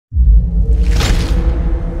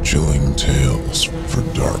Tales for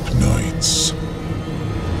Dark Nights.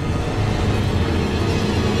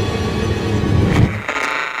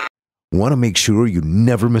 Want to make sure you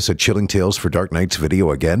never miss a Chilling Tales for Dark Nights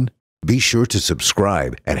video again? Be sure to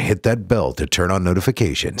subscribe and hit that bell to turn on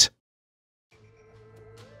notifications.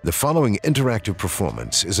 The following interactive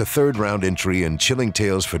performance is a third-round entry in Chilling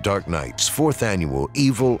Tales for Dark Nights' 4th annual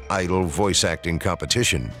Evil Idol voice acting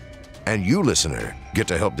competition. And you, listener, get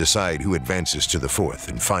to help decide who advances to the 4th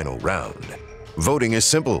and final round. Voting is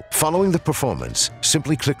simple. Following the performance,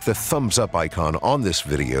 simply click the thumbs up icon on this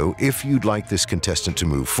video if you'd like this contestant to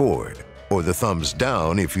move forward, or the thumbs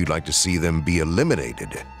down if you'd like to see them be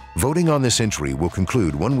eliminated. Voting on this entry will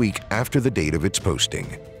conclude 1 week after the date of its posting.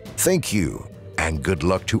 Thank you, and good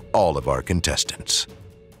luck to all of our contestants.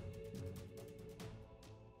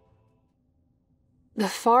 The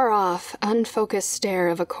far-off, unfocused stare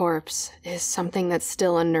of a corpse is something that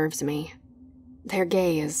still unnerves me. Their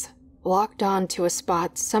gaze, locked on to a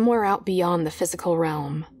spot somewhere out beyond the physical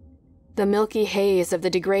realm. The milky haze of the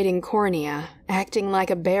degrading cornea acting like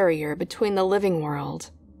a barrier between the living world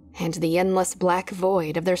and the endless black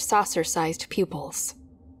void of their saucer-sized pupils.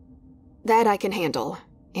 That I can handle.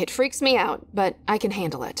 It freaks me out, but I can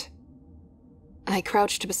handle it. I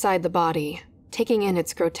crouched beside the body, taking in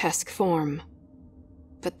its grotesque form.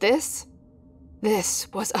 But this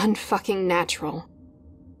was unfucking natural.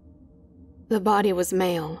 The body was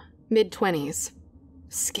male, mid-20s,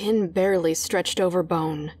 skin barely stretched over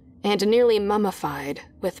bone, and nearly mummified,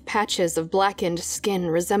 with patches of blackened skin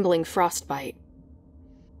resembling frostbite.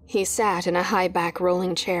 He sat in a high-back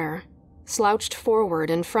rolling chair, slouched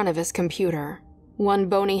forward in front of his computer, one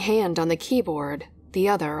bony hand on the keyboard, the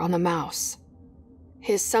other on the mouse.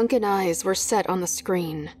 His sunken eyes were set on the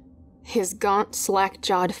screen, his gaunt,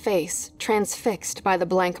 slack-jawed face transfixed by the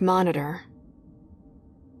blank monitor.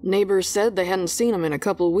 Neighbors said they hadn't seen him in a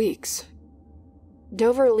couple weeks.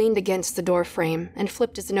 Dover leaned against the doorframe and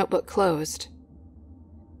flipped his notebook closed.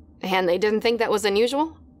 And they didn't think that was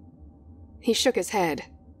unusual? He shook his head.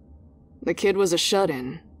 The kid was a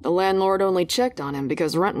shut-in. The landlord only checked on him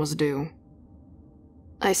because rent was due.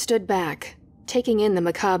 I stood back, taking in the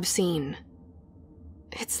macabre scene.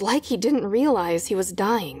 It's like he didn't realize he was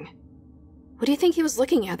dying. What do you think he was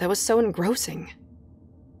looking at that was so engrossing?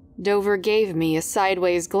 Dover gave me a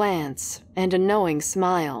sideways glance and a knowing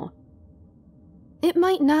smile. It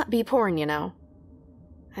might not be porn, you know.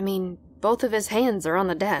 I mean, both of his hands are on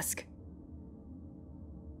the desk.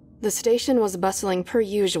 The station was bustling per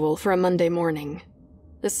usual for a Monday morning.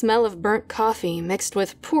 The smell of burnt coffee mixed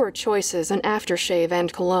with poor choices in aftershave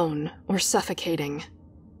and cologne were suffocating.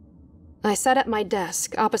 I sat at my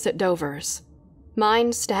desk opposite Dover's,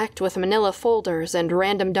 mine stacked with manila folders and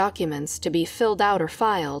random documents to be filled out or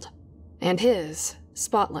filed, and his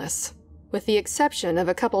spotless, with the exception of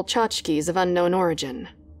a couple tchotchkes of unknown origin.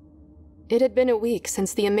 It had been a week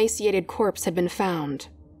since the emaciated corpse had been found,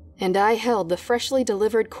 and I held the freshly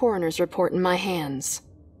delivered coroner's report in my hands.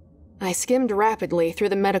 I skimmed rapidly through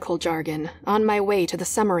the medical jargon on my way to the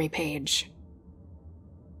summary page.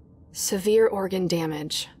 Severe organ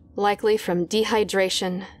damage, likely from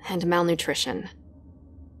dehydration and malnutrition.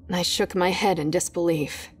 I shook my head in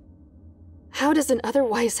disbelief. How does an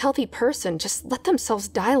otherwise healthy person just let themselves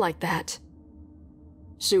die like that?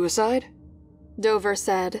 Suicide? Dover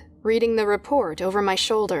said, reading the report over my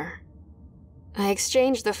shoulder. I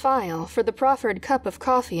exchanged the file for the proffered cup of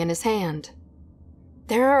coffee in his hand.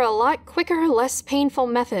 There are a lot quicker, less painful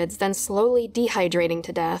methods than slowly dehydrating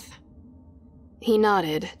to death. He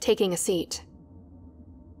nodded, taking a seat.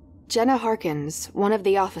 Jenna Harkins, one of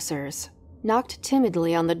the officers, knocked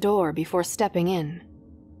timidly on the door before stepping in.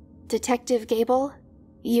 Detective Gable,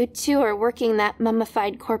 you two are working that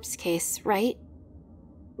mummified corpse case, right?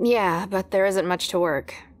 Yeah, but there isn't much to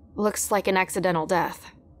work. Looks like an accidental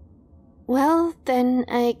death. Well, then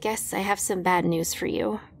I guess I have some bad news for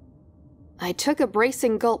you. I took a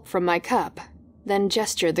bracing gulp from my cup, then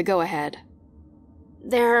gestured the go-ahead.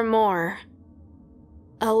 There are more.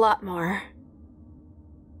 A lot more.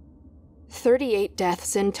 38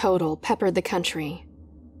 deaths in total peppered the country.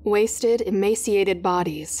 Wasted, emaciated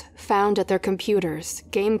bodies found at their computers,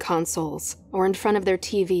 game consoles, or in front of their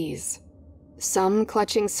TVs. Some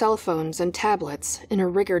clutching cell phones and tablets in a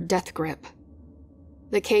rigored death grip.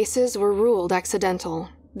 The cases were ruled accidental,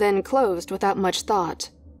 then closed without much thought,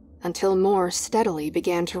 until more steadily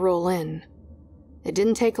began to roll in. It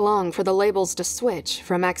didn't take long for the labels to switch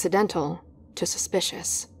from accidental to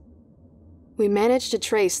suspicious. We managed to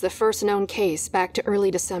trace the first known case back to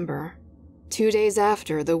early December, 2 days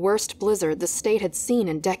after the worst blizzard the state had seen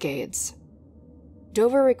in decades.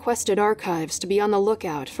 Dover requested archives to be on the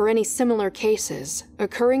lookout for any similar cases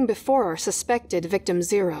occurring before our suspected victim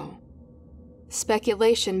 0.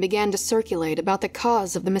 Speculation began to circulate about the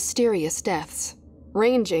cause of the mysterious deaths,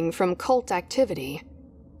 ranging from cult activity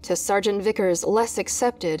to Sergeant Vickers' less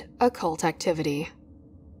accepted occult activity.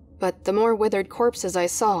 But the more withered corpses I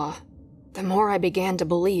saw, the more I began to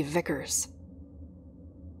believe Vickers.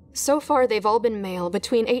 So far, they've all been male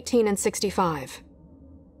between 18 and 65.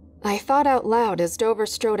 I thought out loud as Dover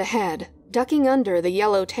strode ahead, ducking under the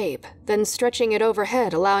yellow tape, then stretching it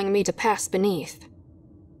overhead, allowing me to pass beneath.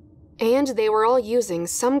 And they were all using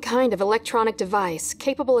some kind of electronic device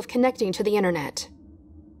capable of connecting to the internet.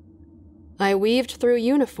 I weaved through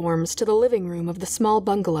uniforms to the living room of the small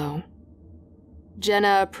bungalow.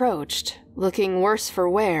 Jenna approached, looking worse for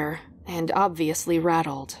wear and obviously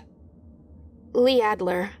rattled. Lee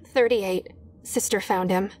Adler, 38. Sister found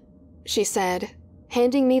him, she said,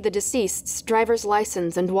 handing me the deceased's driver's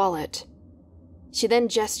license and wallet. She then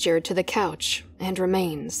gestured to the couch and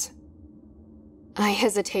remains. I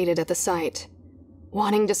hesitated at the sight,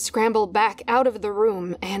 wanting to scramble back out of the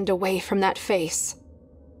room and away from that face.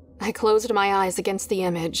 I closed my eyes against the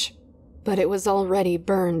image, but it was already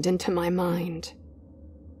burned into my mind.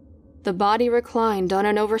 The body reclined on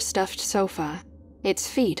an overstuffed sofa, its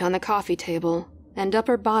feet on the coffee table, and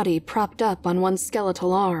upper body propped up on one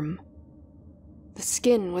skeletal arm. The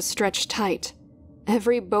skin was stretched tight,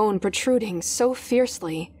 every bone protruding so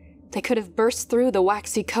fiercely they could have burst through the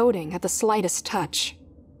waxy coating at the slightest touch.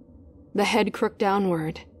 The head crooked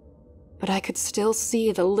downward, but I could still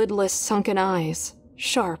see the lidless sunken eyes,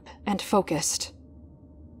 sharp and focused.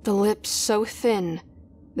 The lips so thin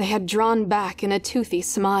they had drawn back in a toothy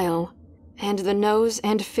smile, and the nose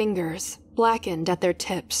and fingers blackened at their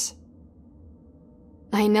tips.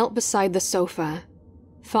 I knelt beside the sofa,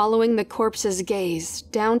 following the corpse's gaze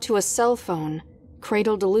down to a cell phone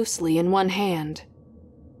cradled loosely in one hand.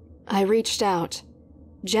 I reached out,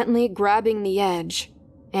 gently grabbing the edge,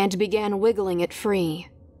 and began wiggling it free.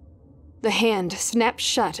 The hand snapped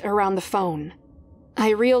shut around the phone.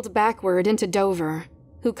 I reeled backward into Dover,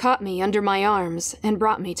 who caught me under my arms and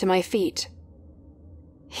brought me to my feet.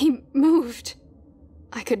 He moved.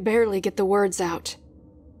 I could barely get the words out.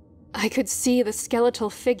 I could see the skeletal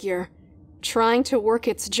figure trying to work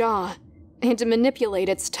its jaw and manipulate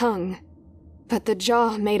its tongue, but the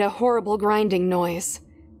jaw made a horrible grinding noise,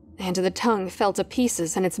 and the tongue fell to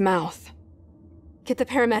pieces in its mouth. Get the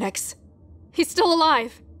paramedics. He's still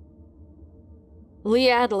alive! Lee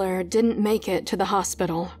Adler didn't make it to the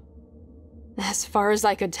hospital. As far as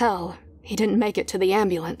I could tell, he didn't make it to the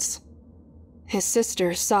ambulance. His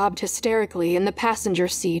sister sobbed hysterically in the passenger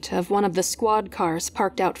seat of one of the squad cars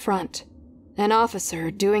parked out front, an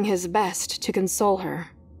officer doing his best to console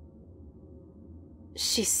her.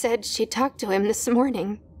 She said she talked to him this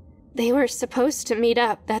morning. They were supposed to meet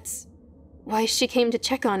up. That's why she came to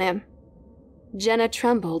check on him. Jenna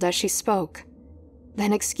trembled as she spoke,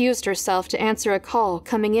 then excused herself to answer a call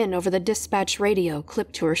coming in over the dispatch radio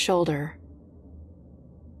clipped to her shoulder.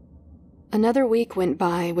 Another week went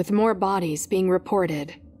by with more bodies being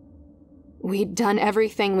reported. We'd done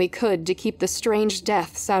everything we could to keep the strange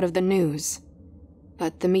deaths out of the news,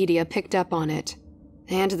 but the media picked up on it,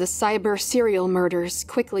 and the cyber serial murders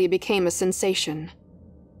quickly became a sensation.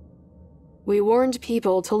 We warned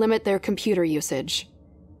people to limit their computer usage,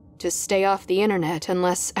 to stay off the internet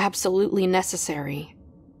unless absolutely necessary.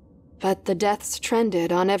 But the deaths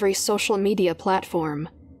trended on every social media platform,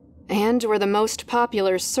 and were the most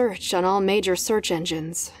popular search on all major search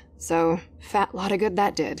engines, so fat lot of good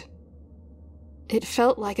that did. It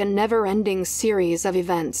felt like a never-ending series of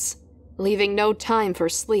events, leaving no time for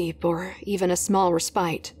sleep or even a small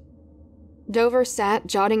respite. Dover sat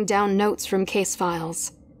jotting down notes from case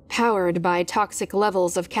files, powered by toxic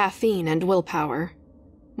levels of caffeine and willpower,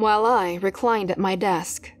 while I reclined at my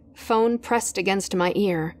desk, phone pressed against my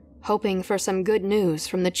ear, hoping for some good news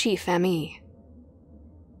from the chief ME.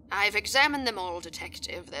 I've examined them all,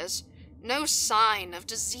 Detective. There's no sign of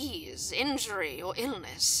disease, injury, or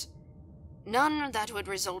illness. None that would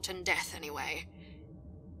result in death, anyway.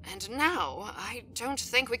 And now, I don't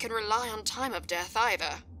think we can rely on time of death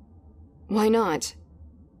either. Why not?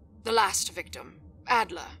 The last victim,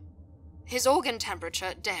 Adler. His organ temperature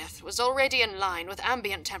at death was already in line with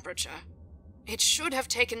ambient temperature. It should have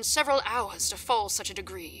taken several hours to fall such a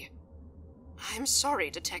degree. I'm sorry,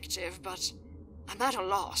 Detective, but I'm at a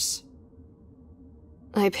loss.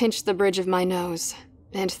 I pinched the bridge of my nose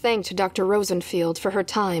and thanked Dr. Rosenfield for her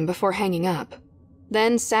time before hanging up,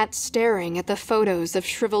 then sat staring at the photos of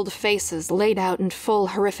shriveled faces laid out in full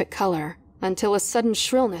horrific color until a sudden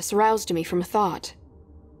shrillness roused me from thought.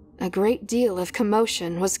 A great deal of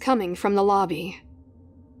commotion was coming from the lobby.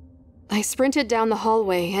 I sprinted down the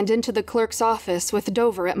hallway and into the clerk's office with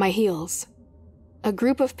Dover at my heels. A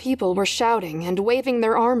group of people were shouting and waving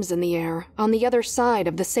their arms in the air on the other side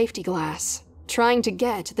of the safety glass, trying to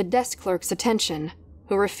get the desk clerk's attention,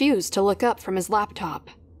 who refused to look up from his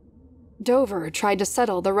laptop. Dover tried to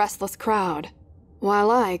settle the restless crowd,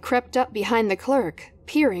 while I crept up behind the clerk,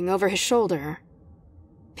 peering over his shoulder.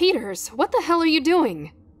 "Peters, what the hell are you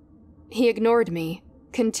doing?" He ignored me,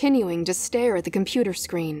 continuing to stare at the computer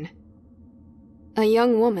screen. A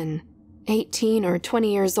young woman, 18 or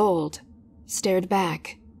 20 years old, stared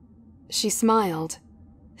back. She smiled,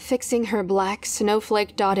 fixing her black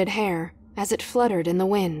snowflake-dotted hair as it fluttered in the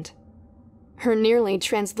wind, her nearly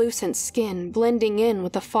translucent skin blending in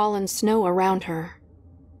with the fallen snow around her.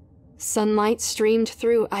 Sunlight streamed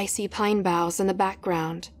through icy pine boughs in the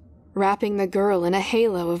background, wrapping the girl in a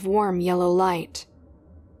halo of warm yellow light.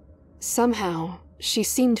 Somehow, she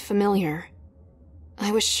seemed familiar.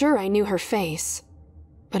 I was sure I knew her face,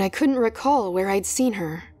 but I couldn't recall where I'd seen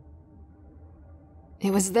her.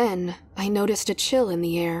 It was then I noticed a chill in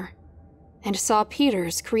the air, and saw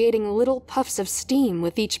Peters creating little puffs of steam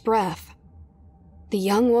with each breath. The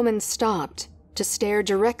young woman stopped to stare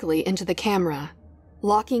directly into the camera,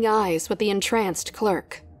 locking eyes with the entranced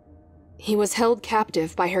clerk. He was held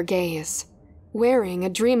captive by her gaze, wearing a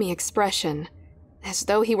dreamy expression, as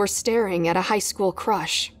though he were staring at a high school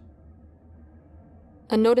crush.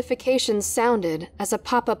 A notification sounded as a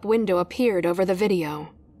pop-up window appeared over the video.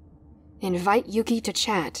 "Invite Yuki to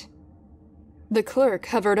chat." The clerk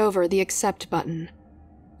hovered over the accept button,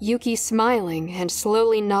 Yuki smiling and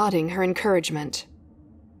slowly nodding her encouragement.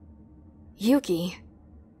 Yuki.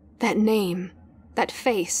 That name, that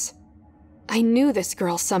face. I knew this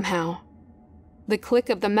girl somehow. The click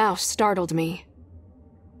of the mouse startled me.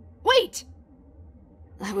 "Wait!"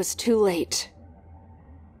 I was too late.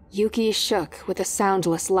 Yuki shook with a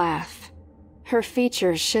soundless laugh, her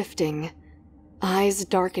features shifting, eyes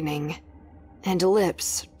darkening, and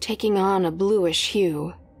lips taking on a bluish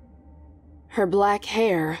hue. Her black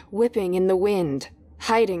hair whipping in the wind,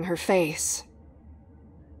 hiding her face.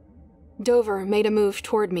 Dover made a move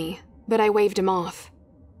toward me, but I waved him off.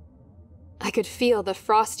 I could feel the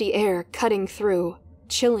frosty air cutting through,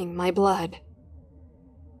 chilling my blood.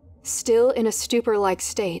 Still in a stupor-like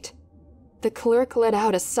state, the clerk let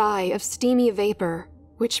out a sigh of steamy vapor,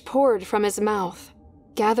 which poured from his mouth,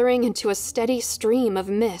 gathering into a steady stream of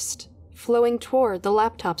mist, flowing toward the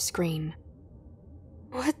laptop screen.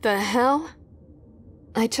 What the hell?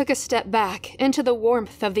 I took a step back into the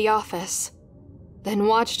warmth of the office, then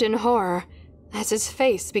watched in horror as his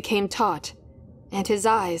face became taut, and his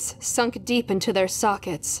eyes sunk deep into their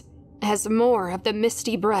sockets as more of the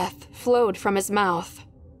misty breath flowed from his mouth.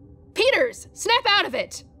 "Peters, snap out of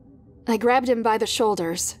it!" I grabbed him by the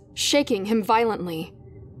shoulders, shaking him violently,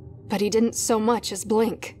 but he didn't so much as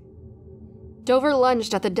blink. Dover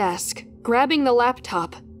lunged at the desk, grabbing the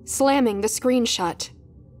laptop, slamming the screen shut.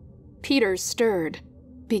 Peters stirred,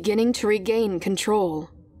 beginning to regain control,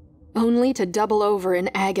 only to double over in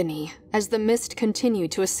agony as the mist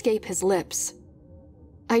continued to escape his lips.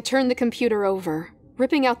 I turned the computer over,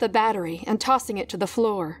 ripping out the battery and tossing it to the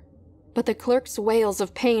floor, but the clerk's wails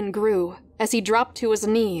of pain grew as he dropped to his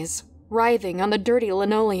knees, writhing on the dirty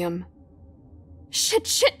linoleum. Shit,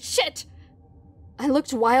 shit, shit! I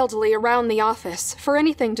looked wildly around the office for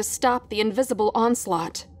anything to stop the invisible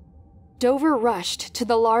onslaught. Dover rushed to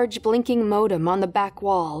the large blinking modem on the back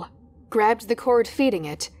wall, grabbed the cord feeding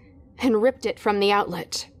it, and ripped it from the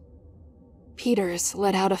outlet. Peters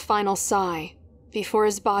let out a final sigh before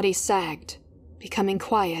his body sagged, becoming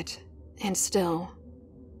quiet and still.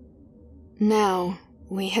 Now,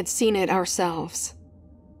 we had seen it ourselves,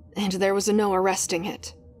 and there was no arresting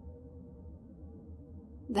it.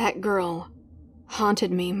 That girl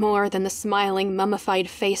haunted me more than the smiling, mummified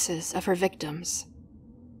faces of her victims.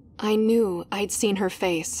 I knew I'd seen her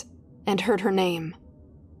face and heard her name.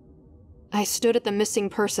 I stood at the missing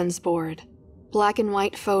persons board. Black and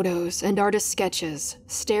white photos and artist sketches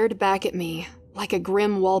stared back at me like a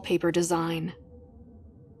grim wallpaper design.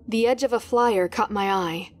 The edge of a flyer caught my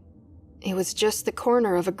eye. It was just the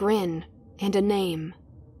corner of a grin and a name.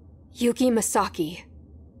 Yuki Misaki.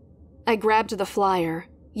 I grabbed the flyer,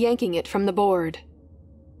 yanking it from the board.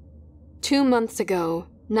 2 months ago,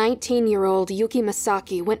 19-year-old Yuki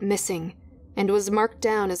Misaki went missing and was marked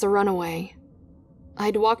down as a runaway.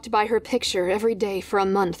 I'd walked by her picture every day for a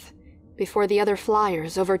month before the other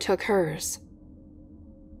flyers overtook hers.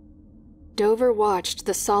 Dover watched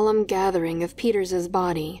the solemn gathering of Peters's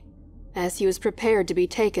body as he was prepared to be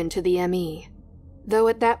taken to the ME, though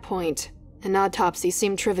at that point, An autopsy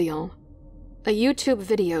seemed trivial. A YouTube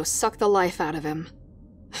video sucked the life out of him.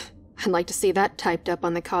 I'd like to see that typed up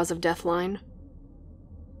on the cause of death line.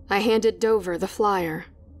 I handed Dover the flyer.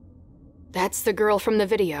 That's the girl from the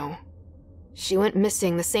video. She went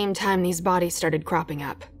missing the same time these bodies started cropping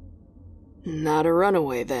up. Not a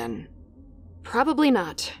runaway, then. Probably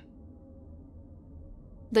not.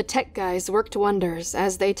 The tech guys worked wonders,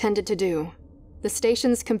 as they tended to do. The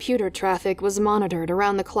station's computer traffic was monitored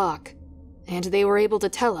around the clock, and they were able to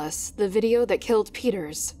tell us the video that killed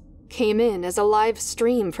Peters came in as a live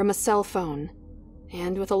stream from a cell phone,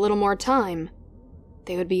 and with a little more time,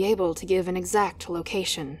 they would be able to give an exact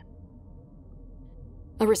location.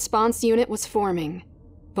 A response unit was forming,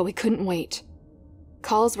 but we couldn't wait.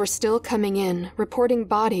 Calls were still coming in, reporting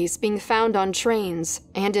bodies being found on trains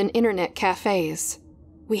and in internet cafes.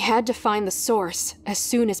 We had to find the source as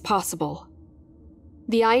soon as possible.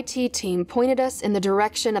 The IT team pointed us in the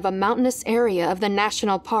direction of a mountainous area of the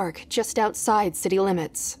national park just outside city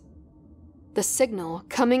limits. The signal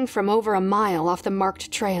coming from over a mile off the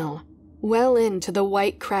marked trail, well into the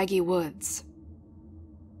white craggy woods.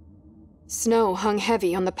 Snow hung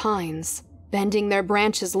heavy on the pines, bending their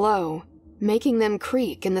branches low, making them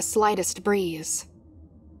creak in the slightest breeze.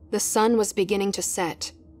 The sun was beginning to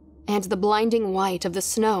set, and the blinding white of the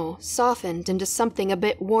snow softened into something a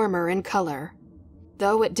bit warmer in color,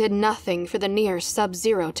 though it did nothing for the near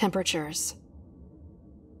sub-zero temperatures.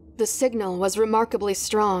 The signal was remarkably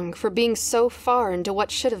strong for being so far into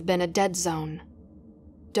what should have been a dead zone.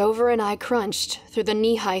 Dover and I crunched through the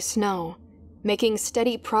knee-high snow, making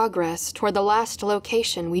steady progress toward the last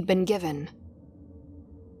location we'd been given.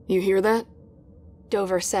 You hear that?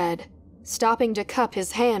 Dover said, stopping to cup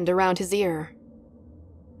his hand around his ear.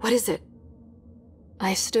 What is it?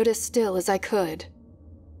 I stood as still as I could,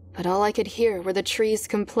 but all I could hear were the trees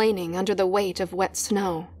complaining under the weight of wet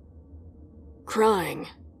snow. Crying.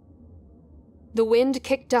 The wind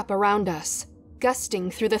kicked up around us, gusting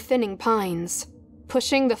through the thinning pines,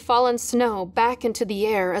 pushing the fallen snow back into the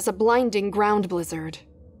air as a blinding ground blizzard.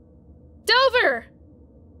 Dover!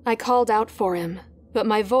 I called out for him, but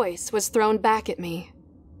my voice was thrown back at me.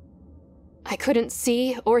 I couldn't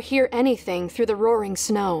see or hear anything through the roaring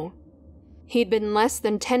snow. He'd been less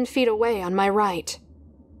than 10 feet away on my right.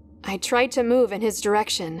 I tried to move in his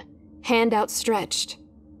direction, hand outstretched,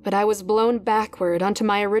 but I was blown backward onto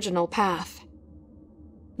my original path.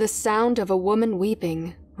 The sound of a woman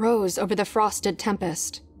weeping rose over the frosted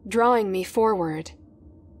tempest, drawing me forward.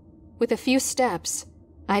 With a few steps,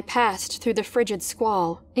 I passed through the frigid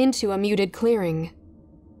squall into a muted clearing.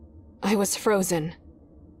 I was frozen.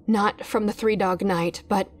 Not from the three-dog night,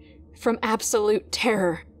 but from absolute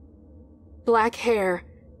terror. Black hair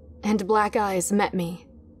and black eyes met me.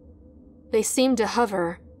 They seemed to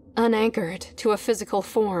hover, unanchored to a physical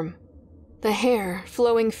form, the hair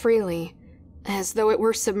flowing freely, as though it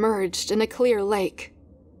were submerged in a clear lake.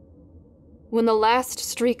 When the last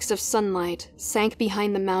streaks of sunlight sank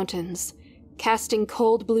behind the mountains, casting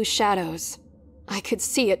cold blue shadows, I could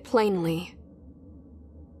see it plainly.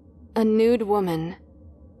 A nude woman,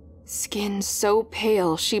 skin so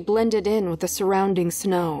pale she blended in with the surrounding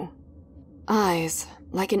snow, eyes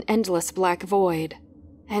like an endless black void,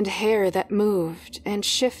 and hair that moved and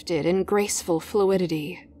shifted in graceful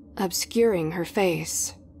fluidity, obscuring her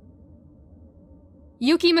face.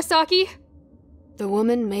 Yuki Misaki? The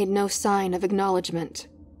woman made no sign of acknowledgement,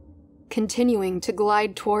 continuing to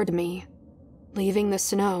glide toward me, leaving the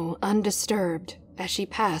snow undisturbed as she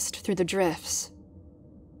passed through the drifts.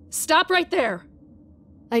 Stop right there!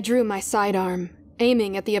 I drew my sidearm,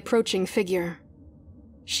 aiming at the approaching figure.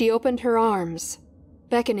 She opened her arms,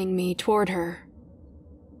 beckoning me toward her.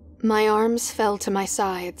 My arms fell to my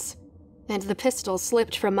sides, and the pistol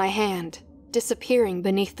slipped from my hand, disappearing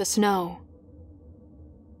beneath the snow.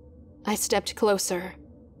 I stepped closer,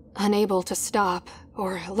 unable to stop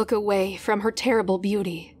or look away from her terrible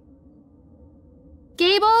beauty.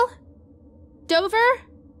 Gable? Dover?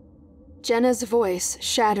 Jenna's voice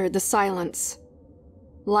shattered the silence.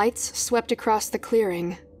 Lights swept across the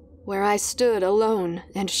clearing, where I stood alone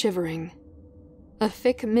and shivering. A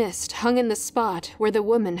thick mist hung in the spot where the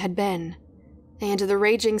woman had been, and the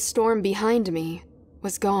raging storm behind me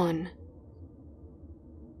was gone.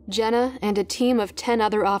 Jenna and a team of 10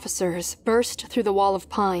 other officers burst through the wall of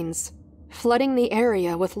pines, flooding the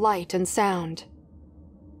area with light and sound.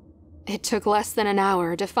 It took less than an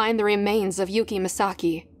hour to find the remains of Yuki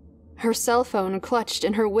Misaki, her cell phone clutched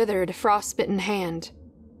in her withered, frostbitten hand,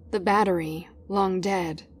 the battery long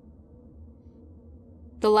dead.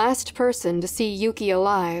 The last person to see Yuki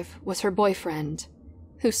alive was her boyfriend,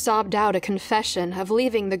 who sobbed out a confession of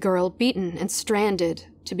leaving the girl beaten and stranded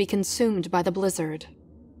to be consumed by the blizzard.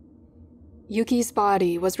 Yuki's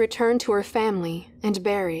body was returned to her family and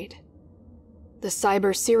buried. The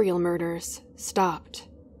cyber serial murders stopped.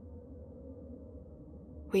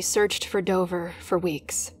 We searched for Dover for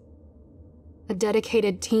weeks. A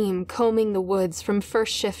dedicated team combing the woods from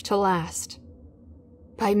first shift to last.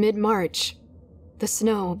 By mid-March, the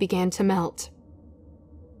snow began to melt.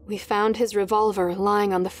 We found his revolver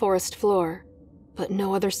lying on the forest floor, but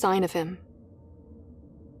no other sign of him.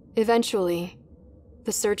 Eventually,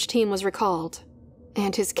 the search team was recalled,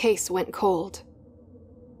 and his case went cold.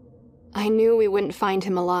 I knew we wouldn't find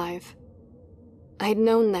him alive. I'd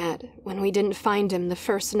known that when we didn't find him the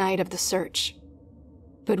first night of the search.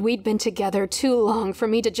 But we'd been together too long for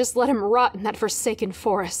me to just let him rot in that forsaken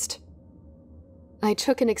forest. I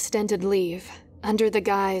took an extended leave, under the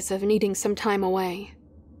guise of needing some time away.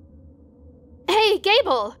 Hey,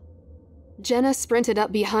 Gable! Jenna sprinted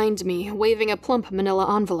up behind me, waving a plump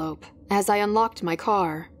manila envelope, as I unlocked my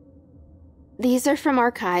car. These are from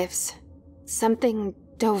archives. Something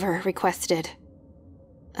Dover requested.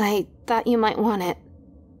 I thought you might want it.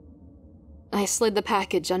 I slid the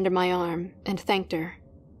package under my arm and thanked her.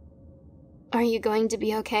 Are you going to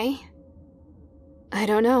be okay? I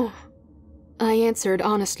don't know, I answered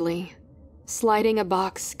honestly, sliding a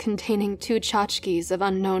box containing 2 tchotchkes of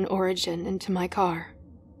unknown origin into my car.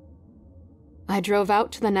 I drove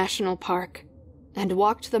out to the national park and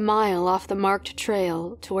walked the mile off the marked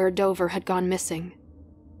trail to where Dover had gone missing.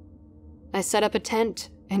 I set up a tent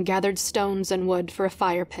and gathered stones and wood for a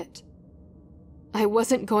fire pit. I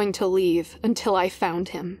wasn't going to leave until I found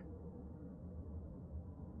him.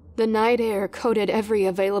 The night air coated every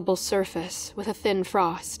available surface with a thin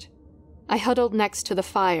frost. I huddled next to the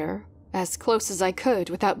fire, as close as I could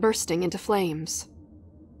without bursting into flames.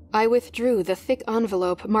 I withdrew the thick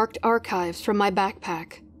envelope marked archives from my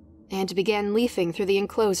backpack and began leafing through the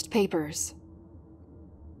enclosed papers.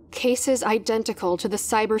 Cases identical to the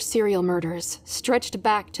cyber serial murders stretched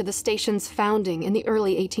back to the station's founding in the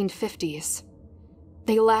early 1850s.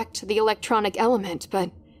 They lacked the electronic element,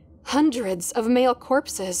 but hundreds of male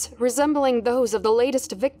corpses resembling those of the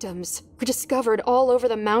latest victims were discovered all over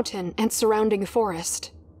the mountain and surrounding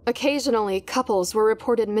forest. Occasionally, couples were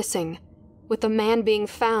reported missing, with the man being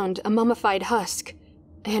found a mummified husk,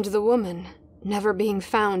 and the woman never being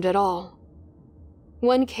found at all.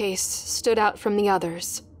 One case stood out from the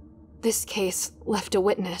others. This case left a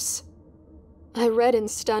witness. I read in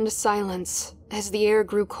stunned silence as the air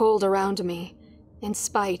grew cold around me, in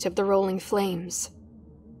spite of the rolling flames.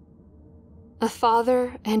 A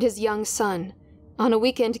father and his young son, on a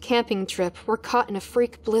weekend camping trip, were caught in a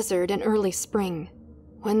freak blizzard in early spring.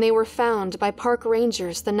 When they were found by park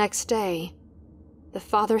rangers the next day, the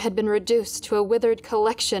father had been reduced to a withered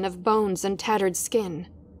collection of bones and tattered skin.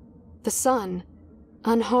 The son,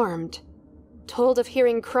 unharmed, told of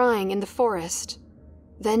hearing crying in the forest,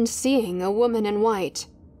 then seeing a woman in white,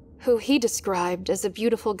 who he described as a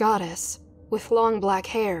beautiful goddess with long black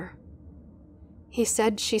hair. He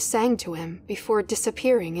said she sang to him before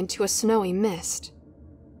disappearing into a snowy mist.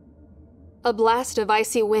 A blast of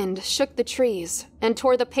icy wind shook the trees and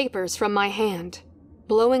tore the papers from my hand,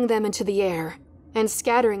 blowing them into the air and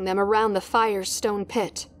scattering them around the fire's stone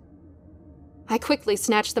pit. I quickly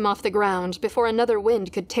snatched them off the ground before another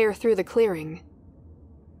wind could tear through the clearing.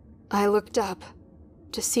 I looked up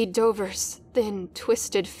to see Dover's thin,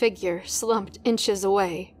 twisted figure slumped inches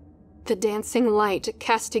away, the dancing light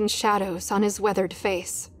casting shadows on his weathered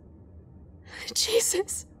face.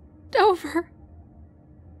 Jesus, Dover!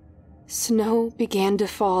 Snow began to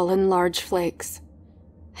fall in large flakes,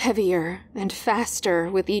 heavier and faster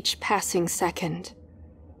with each passing second.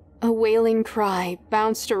 A wailing cry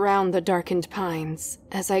bounced around the darkened pines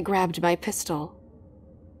as I grabbed my pistol.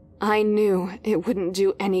 I knew it wouldn't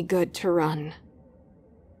do any good to run.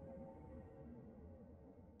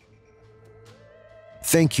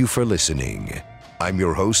 Thank you for listening. I'm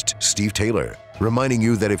your host, Steve Taylor, reminding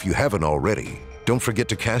you that if you haven't already, don't forget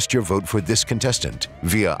to cast your vote for this contestant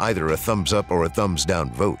via either a thumbs up or a thumbs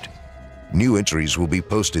down vote. New entries will be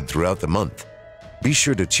posted throughout the month. Be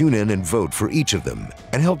sure to tune in and vote for each of them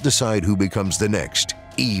and help decide who becomes the next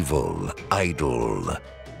evil idol.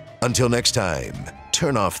 Until next time,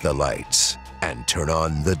 turn off the lights and turn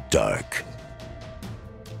on the dark.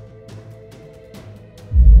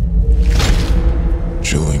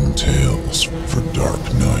 Chilling tales for dark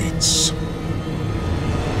nights.